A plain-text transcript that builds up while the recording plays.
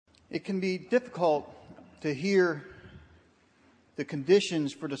It can be difficult to hear the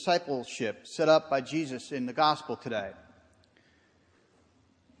conditions for discipleship set up by Jesus in the gospel today.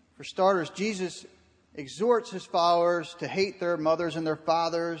 For starters, Jesus exhorts his followers to hate their mothers and their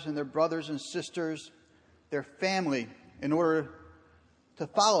fathers and their brothers and sisters, their family, in order to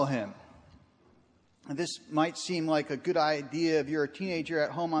follow him. And this might seem like a good idea if you're a teenager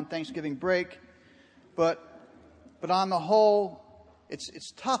at home on Thanksgiving break, but on the whole,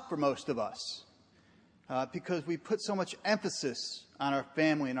 it's tough for most of us because we put so much emphasis on our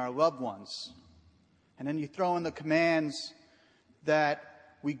family and our loved ones. And then you throw in the commands that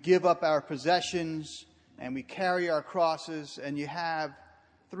we give up our possessions and we carry our crosses, and you have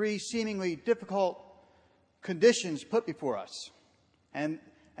three seemingly difficult conditions put before us. And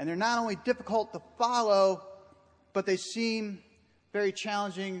they're not only difficult to follow, but they seem very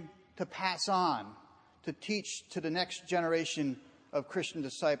challenging to pass on, to teach to the next generation of Christian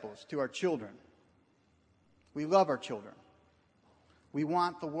disciples, to our children. We love our children. We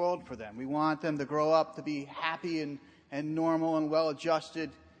want the world for them. We want them to grow up to be happy and normal and well-adjusted,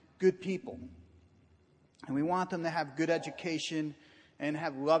 good people. And we want them to have good education and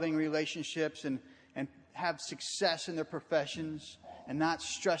have loving relationships and have success in their professions and not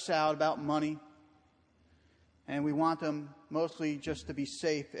stress out about money. And we want them mostly just to be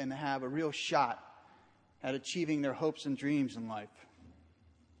safe and have a real shot at achieving their hopes and dreams in life.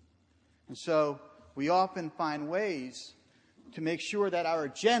 And so we often find ways to make sure that our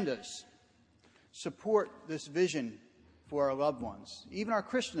agendas support this vision for our loved ones, even our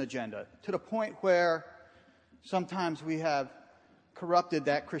Christian agenda, to the point where sometimes we have corrupted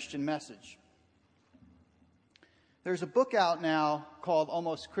that Christian message. There's a book out now called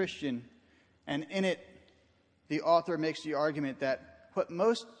Almost Christian, and in it, the author makes the argument that what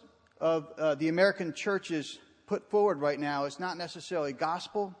most of the American churches put forward right now is not necessarily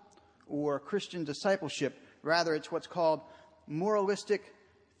gospel or Christian discipleship. Rather, it's what's called moralistic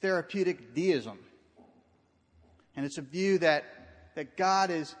therapeutic deism. And it's a view that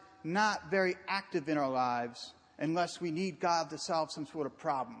God is not very active in our lives unless we need God to solve some sort of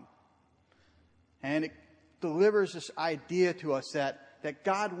problem. And it delivers this idea to us that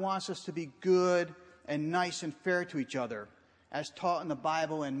God wants us to be good and nice and fair to each other, as taught in the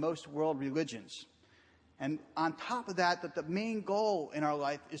Bible and most world religions. And on top of that the main goal in our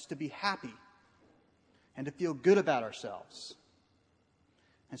life is to be happy and to feel good about ourselves.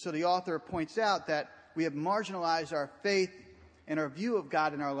 And so the author points out that we have marginalized our faith and our view of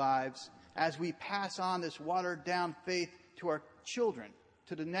God in our lives as we pass on this watered-down faith to our children,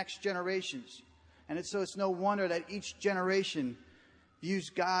 to the next generations. And so it's no wonder that each generation views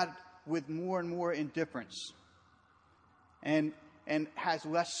God with more and more indifference and has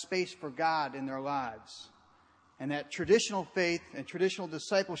less space for God in their lives. And that traditional faith and traditional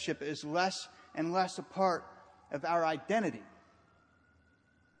discipleship is less and less a part of our identity.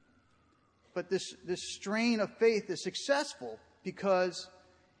 But this strain of faith is successful because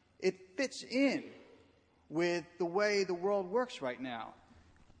it fits in with the way the world works right now.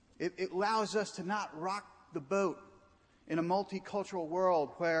 It allows us to not rock the boat in a multicultural world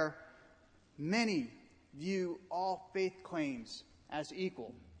where many view all faith claims as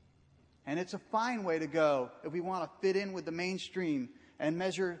equal. And it's a fine way to go if we want to fit in with the mainstream and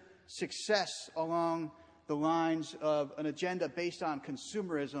measure success along the lines of an agenda based on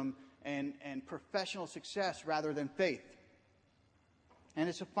consumerism and professional success rather than faith. And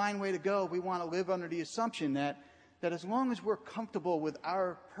it's a fine way to go if we want to live under the assumption that as long as we're comfortable with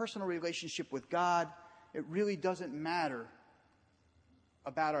our personal relationship with God, it really doesn't matter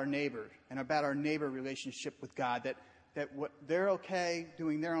about our neighbor and about our neighbor relationship with God, that what they're okay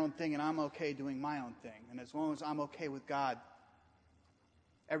doing their own thing and I'm okay doing my own thing. And as long as I'm okay with God,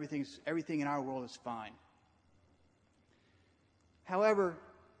 everything in our world is fine. However,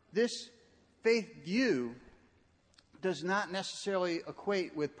 this faith view does not necessarily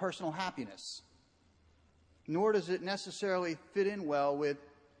equate with personal happiness, nor does it necessarily fit in well with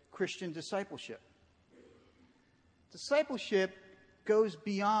Christian discipleship. Discipleship goes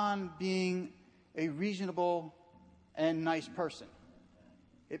beyond being a reasonable and nice person.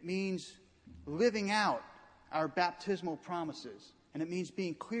 It means living out our baptismal promises, and it means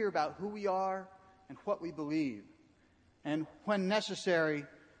being clear about who we are and what we believe, and when necessary,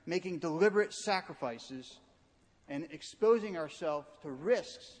 making deliberate sacrifices and exposing ourselves to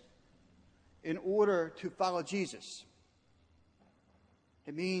risks in order to follow Jesus.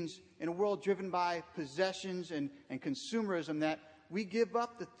 It means in a world driven by possessions and consumerism that we give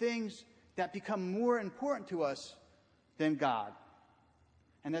up the things that become more important to us than God.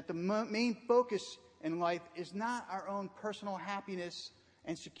 And that the main focus in life is not our own personal happiness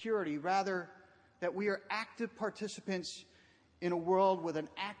and security. Rather, that we are active participants in a world with an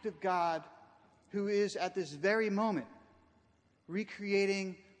active God who is at this very moment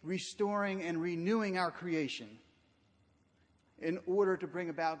recreating, restoring, and renewing our creation in order to bring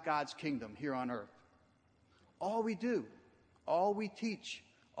about God's kingdom here on earth. All we do, all we teach,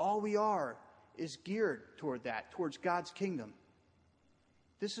 all we are is geared toward that, towards God's kingdom.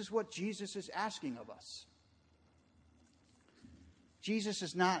 This is what Jesus is asking of us. Jesus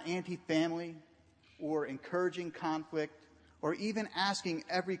is not anti-family or encouraging conflict or even asking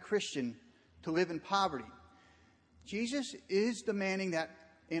every Christian to live in poverty. Jesus is demanding that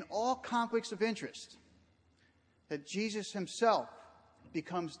in all conflicts of interest, that Jesus himself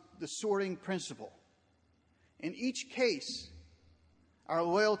becomes the sorting principle. In each case, our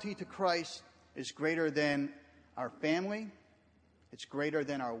loyalty to Christ is greater than our family, it's greater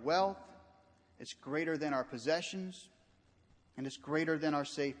than our wealth, it's greater than our possessions, and it's greater than our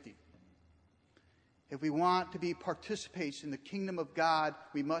safety. If we want to be participants in the kingdom of God,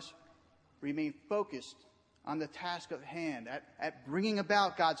 we must remain focused on the task at hand, at bringing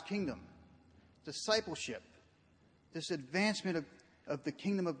about God's kingdom. Discipleship, this advancement of the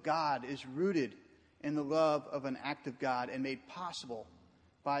kingdom of God, is rooted in the love of an active God and made possible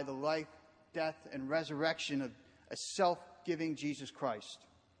by the life, death, and resurrection of a self-giving Jesus Christ.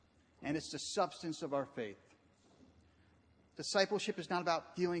 And it's the substance of our faith. Discipleship is not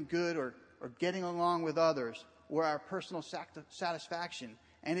about feeling good or getting along with others or our personal satisfaction.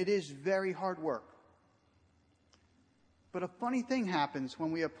 And it is very hard work. But a funny thing happens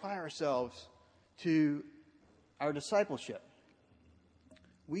when we apply ourselves to our discipleship.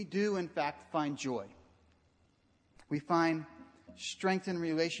 We do, in fact, find joy. We find strengthened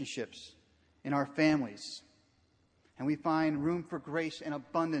relationships in our families. And we find room for grace and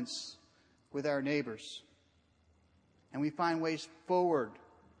abundance with our neighbors. And we find ways forward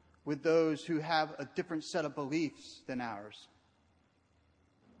with those who have a different set of beliefs than ours.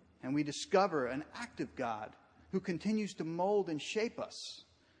 And we discover an active God who continues to mold and shape us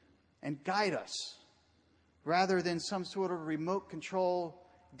and guide us rather than some sort of remote control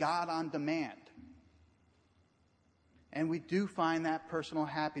God on demand. And we do find that personal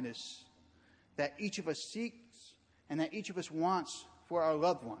happiness that each of us seeks and that each of us wants for our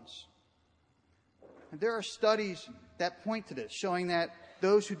loved ones. And there are studies that point to this, showing that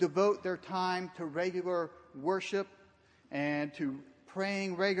those who devote their time to regular worship and to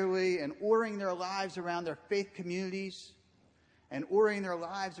praying regularly and ordering their lives around their faith communities and ordering their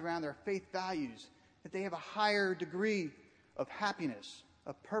lives around their faith values, that they have a higher degree of happiness,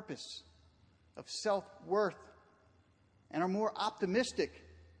 of purpose, of self-worth, and are more optimistic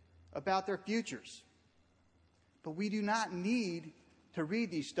about their futures. But we do not need to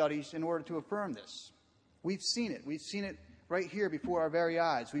read these studies in order to affirm this. We've seen it. We've seen it right here before our very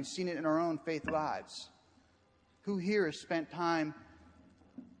eyes. We've seen it in our own faith lives. Who here has spent time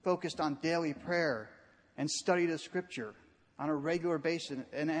focused on daily prayer and studied the Scripture on a regular basis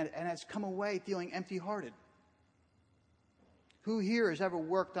and has come away feeling empty-hearted? Who here has ever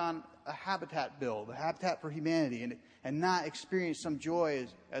worked on a habitat bill, the Habitat for Humanity, and not experienced some joy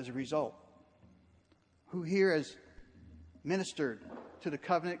as a result? Who here has ministered to the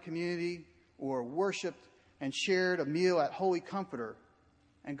covenant community or worshiped and shared a meal at Holy Comforter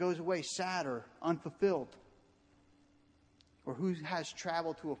and goes away sad or unfulfilled? Or who has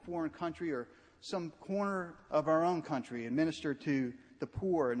traveled to a foreign country or some corner of our own country and ministered to the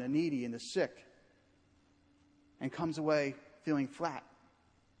poor and the needy and the sick and comes away feeling flat?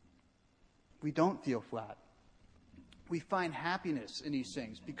 We don't feel flat. We find happiness in these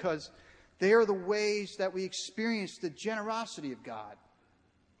things because they are the ways that we experience the generosity of God.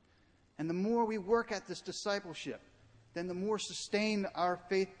 And the more we work at this discipleship, then the more sustained our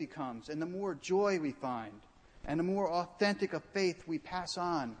faith becomes and the more joy we find and the more authentic a faith we pass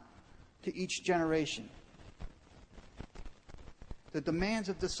on to each generation. The demands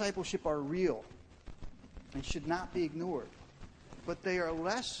of discipleship are real and should not be ignored, but they are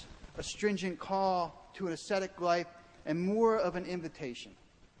less a stringent call to an ascetic life and more of an invitation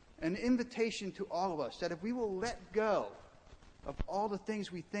to all of us that if we will let go of all the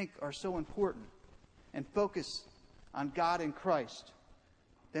things we think are so important and focus on God and Christ,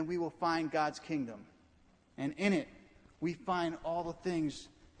 then we will find God's kingdom. And in it, we find all the things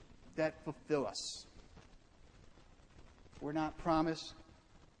that fulfill us. We're not promised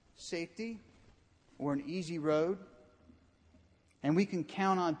safety or an easy road. And we can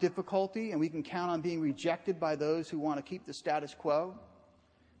count on difficulty and we can count on being rejected by those who want to keep the status quo.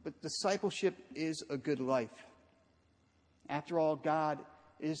 But discipleship is a good life. After all, God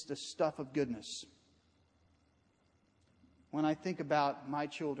is the stuff of goodness. when I think about my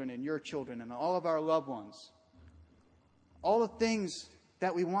children and your children and all of our loved ones, all the things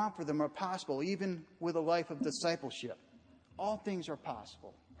that we want for them are possible, even with a life of discipleship. All things are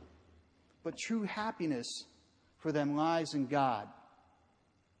possible. But true happiness for them lies in God.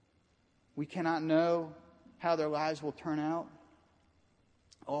 We cannot know how their lives will turn out.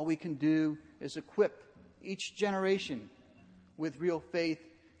 All we can do is equip each generation with real faith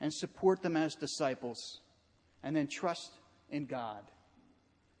and support them as disciples, and then trust in God,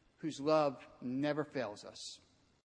 whose love never fails us.